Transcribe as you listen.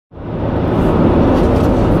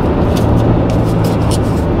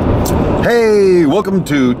welcome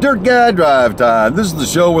to Dirt Guy Drive Time. This is the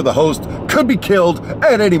show where the host could be killed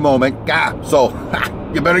at any moment. So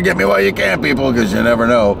you better get me while you can, people, because you never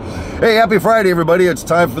know. Hey, happy Friday, everybody. It's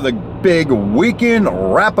time for the big weekend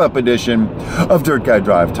wrap-up edition of Dirt Guy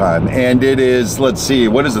Drive Time. And it is, let's see,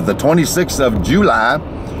 what is it, the 26th of July,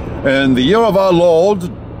 and the year of our Lord,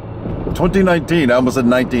 2019. I almost said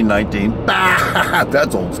 1919.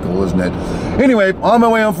 That's old school, isn't it? Anyway, on my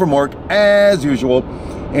way home from work, as usual.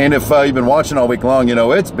 And if you've been watching all week long, you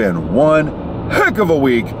know it's been one heck of a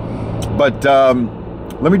week. But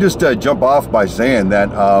let me just jump off by saying that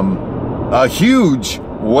a huge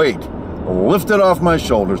weight lifted off my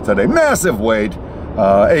shoulders today. Massive weight.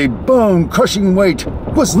 A bone-crushing weight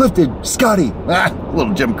was lifted. Scotty.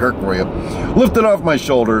 Little Jim Kirk for you. Lifted off my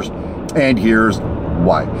shoulders. And here's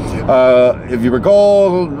why. If you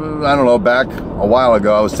recall, I don't know, back a while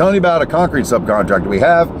ago, I was telling you about a concrete subcontractor we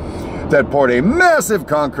have that poured a massive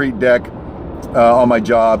concrete deck on my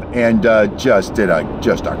job and just did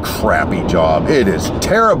a crappy job. It is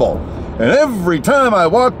terrible. And every time I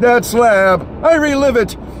walk that slab, I relive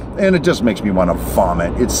it. And it just makes me want to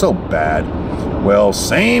vomit. It's so bad. Well,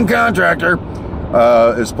 same contractor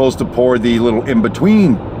is supposed to pour the little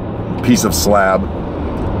in-between piece of slab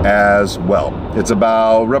as well. It's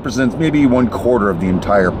represents maybe 1/4 of the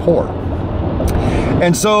entire pour.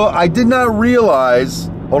 And so I did not realize,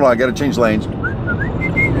 hold on, I gotta change lanes.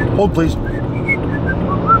 Hold please.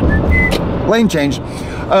 Lane change.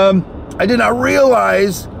 I did not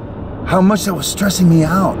realize how much that was stressing me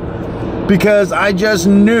out, because I just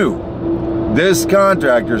knew this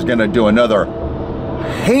contractor is gonna do another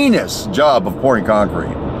heinous job of pouring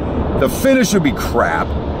concrete. The finish would be crap.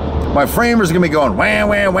 My framer's gonna be going wham,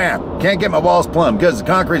 wham, wham. Can't get my walls plumbed because the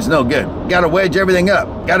concrete's no good. Gotta wedge everything up.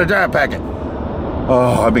 Gotta dry pack it.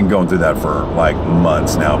 Oh, I've been going through that for like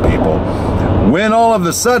months now, people. When all of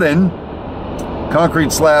a sudden,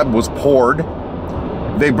 concrete slab was poured,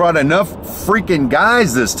 they brought enough freaking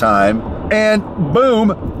guys this time, and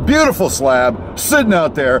boom, beautiful slab sitting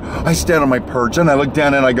out there. I stand on my perch and I look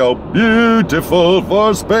down and I go, beautiful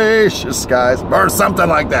for spacious skies, or something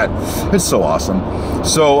like that. It's so awesome.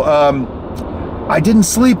 So I didn't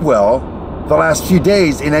sleep well the last few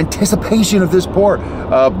days in anticipation of this pour.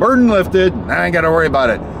 Burden lifted, I ain't got to worry about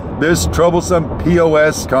it. This troublesome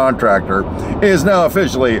POS contractor is now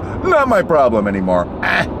officially not my problem anymore.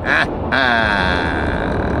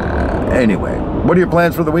 Anyway, what are your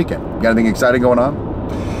plans for the weekend? Got anything exciting going on?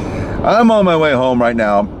 I'm on my way home right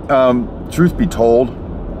now. Truth be told,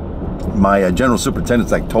 my general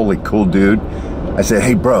superintendent's like totally cool dude. I said,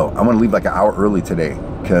 hey bro, I want to leave like an hour early today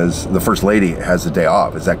because the first lady has the day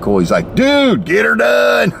off. Is that cool? He's like, dude, get her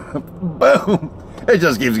done. Boom. It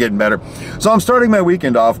just keeps getting better. So I'm starting my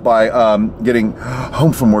weekend off by getting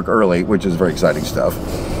home from work early, which is very exciting stuff.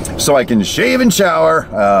 So I can shave and shower,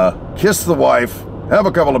 kiss the wife, have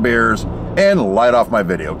a couple of beers, and light off my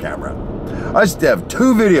video camera. I just have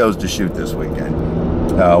 2 videos to shoot this weekend.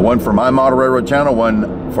 One for my Model Railroad channel,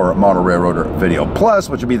 one for Model Railroader Video Plus,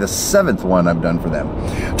 which will be the 7th one I've done for them.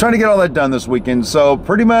 Trying to get all that done this weekend. So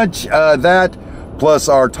pretty much that, plus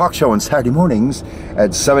our talk show on Saturday mornings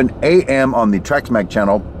at 7 a.m. on the TrackSmack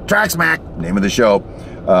channel. TrackSmack, name of the show.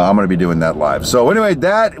 I'm going to be doing that live. So anyway,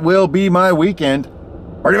 that will be my weekend.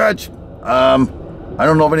 Pretty much. I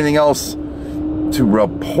don't know of anything else to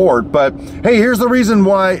report, but hey, here's the reason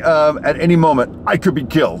why at any moment I could be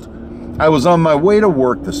killed. I was on my way to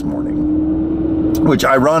work this morning, which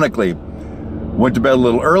ironically went to bed a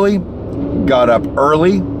little early, got up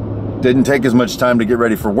early, didn't take as much time to get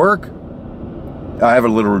ready for work. I have a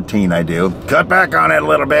little routine I do. Cut back on it a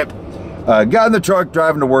little bit. Got in the truck,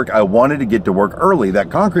 driving to work. I wanted to get to work early.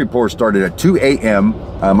 That concrete pour started at 2 a.m.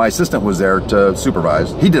 My assistant was there to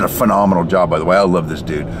supervise. He did a phenomenal job, by the way. I love this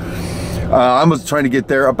dude. I was trying to get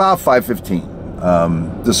there about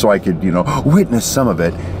 5:15, just so I could, you know, witness some of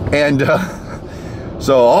it. And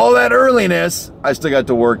so all that earliness, I still got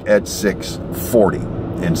to work at 6:40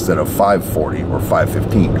 instead of 5:40 or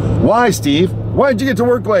 5:15. Why, Steve? Why did you get to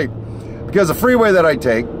work late? Because the freeway that I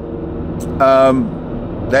take,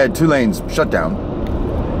 they had 2 lanes shut down.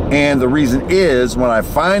 And the reason is, when I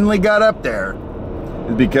finally got up there,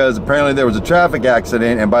 is because apparently there was a traffic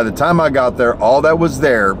accident, and by the time I got there, all that was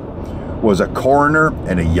there was a coroner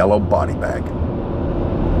and a yellow body bag.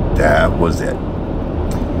 That was it.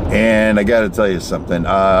 And I gotta tell you something,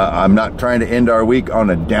 I'm not trying to end our week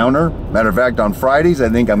on a downer. Matter of fact, on Fridays, I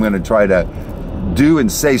think I'm gonna try to do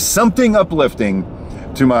and say something uplifting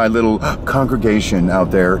to my little congregation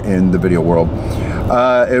out there in the video world.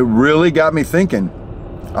 It really got me thinking.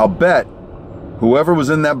 I'll bet whoever was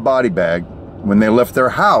in that body bag when they left their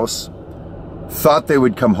house thought they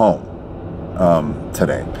would come home.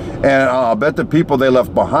 today. And I'll bet the people they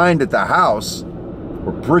left behind at the house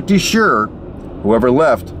were pretty sure whoever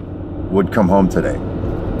left would come home today.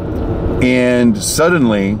 And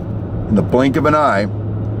suddenly, in the blink of an eye,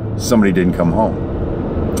 somebody didn't come home.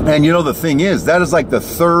 And you know, the thing is, that is like the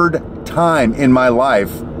third time in my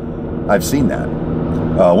life I've seen that.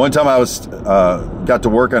 One time I got to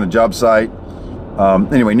work on a job site,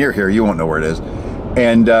 anyway, near here, you won't know where it is.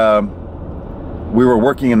 And we were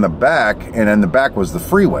working in the back, and in the back was the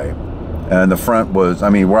freeway. And the front was, I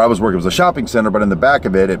mean, where I was working was a shopping center, but in the back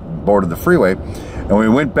of it, it bordered the freeway. And we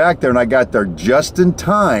went back there, and I got there just in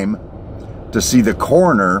time to see the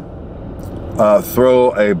coroner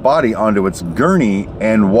throw a body onto its gurney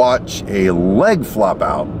and watch a leg flop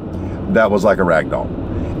out that was like a rag doll.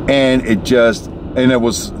 And it just, and it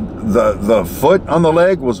was, the foot on the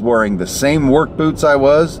leg was wearing the same work boots I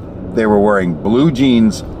was. They were wearing blue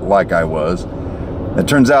jeans like I was. It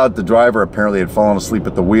turns out the driver apparently had fallen asleep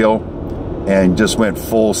at the wheel and just went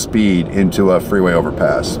full speed into a freeway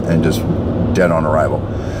overpass and just dead on arrival.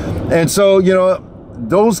 And so, you know,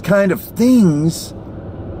 those kind of things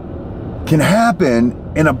can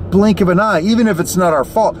happen in a blink of an eye, even if it's not our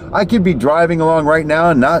fault. I could be driving along right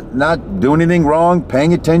now and not doing anything wrong,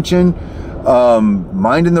 paying attention,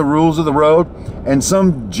 minding the rules of the road, and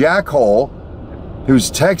some jackhole who's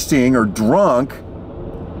texting or drunk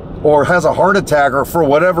or has a heart attack or for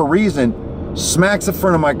whatever reason smacks the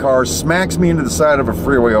front of my car, smacks me into the side of a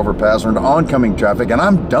freeway overpass or into oncoming traffic, and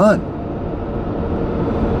I'm done.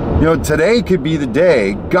 You know, today could be the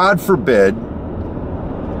day, God forbid,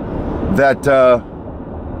 that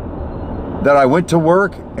I went to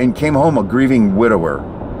work and came home a grieving widower.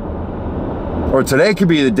 Or today could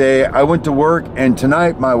be the day I went to work and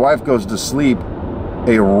tonight my wife goes to sleep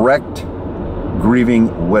a wrecked,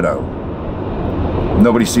 grieving widow.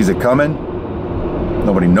 Nobody sees it coming.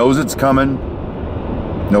 Nobody knows it's coming.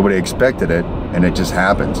 Nobody expected it, and it just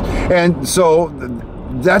happens. And so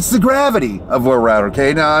that's the gravity of where we're at,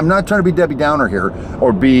 okay? Now, I'm not trying to be Debbie Downer here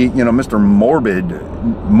or be, you know, Mr.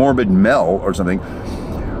 Morbid Mel or something,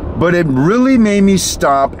 but it really made me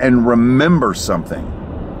stop and remember something,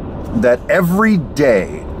 that every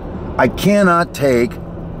day I cannot take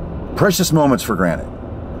precious moments for granted.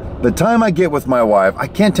 The time I get with my wife, I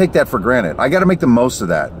can't take that for granted. I got to make the most of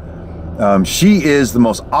that. She is the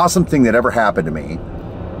most awesome thing that ever happened to me.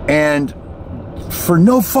 And for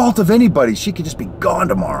no fault of anybody, she could just be gone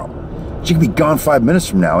tomorrow. She could be gone 5 minutes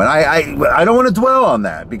from now. And I don't want to dwell on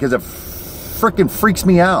that because it freaking freaks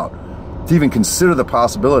me out to even consider the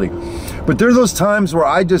possibility. But there are those times where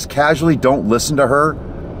I just casually don't listen to her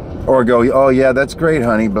or go, oh yeah, that's great,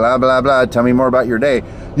 honey, blah, blah, blah, tell me more about your day.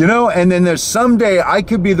 You know, and then there's someday I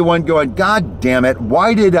could be the one going, God damn it,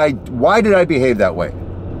 why did I behave that way?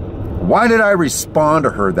 Why did I respond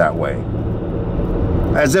to her that way?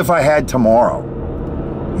 As if I had tomorrow.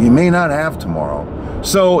 You may not have tomorrow.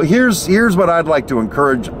 So here's what I'd like to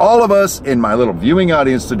encourage all of us in my little viewing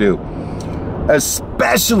audience to do.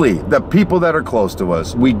 Especially the people that are close to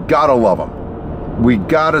us. We gotta love them. We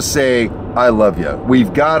gotta say, I love you.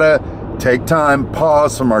 We've gotta take time,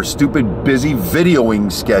 pause from our stupid busy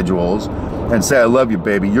videoing schedules and say, I love you,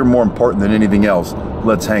 baby. You're more important than anything else.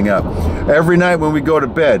 Let's hang up. Every night when we go to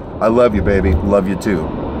bed, I love you, baby. Love you too.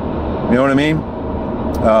 You know what I mean?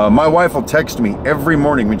 My wife will text me every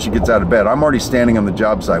morning when she gets out of bed. I'm already standing on the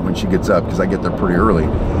job site when she gets up because I get there pretty early.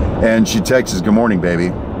 And she texts, good morning, baby.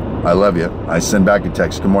 I love you. I send back a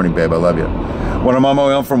text, good morning, babe. I love you. When I'm on my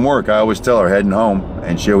way home from work, I always tell her heading home,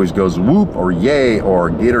 and she always goes whoop or yay or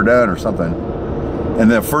get her done or something.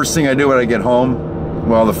 And the first thing I do when I get home,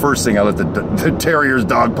 well, the first thing I let the terriers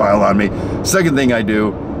dogpile on me. Second thing I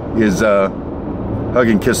do is hug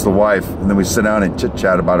and kiss the wife, and then we sit down and chit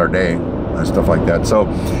chat about our day and stuff like that. So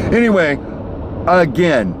anyway,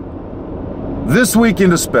 again, this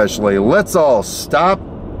weekend especially, let's all stop,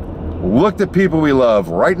 look the people we love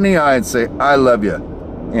right in the eye and say, I love you.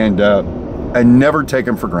 And never take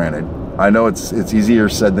them for granted. I know it's easier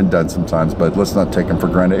said than done sometimes, but let's not take them for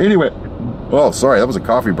granted. Anyway, oh, sorry, that was a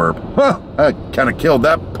coffee burp. Huh, I kind of killed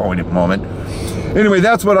that poignant moment. Anyway,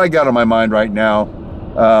 that's what I got on my mind right now.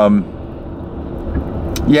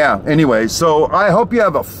 Yeah, anyway, so I hope you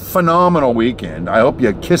have a phenomenal weekend. I hope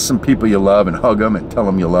you kiss some people you love and hug them and tell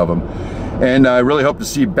them you love them. And I really hope to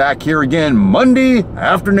see you back here again Monday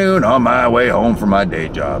afternoon on my way home from my day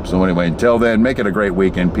job. So anyway, until then, make it a great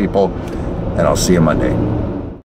weekend, people, and I'll see you Monday.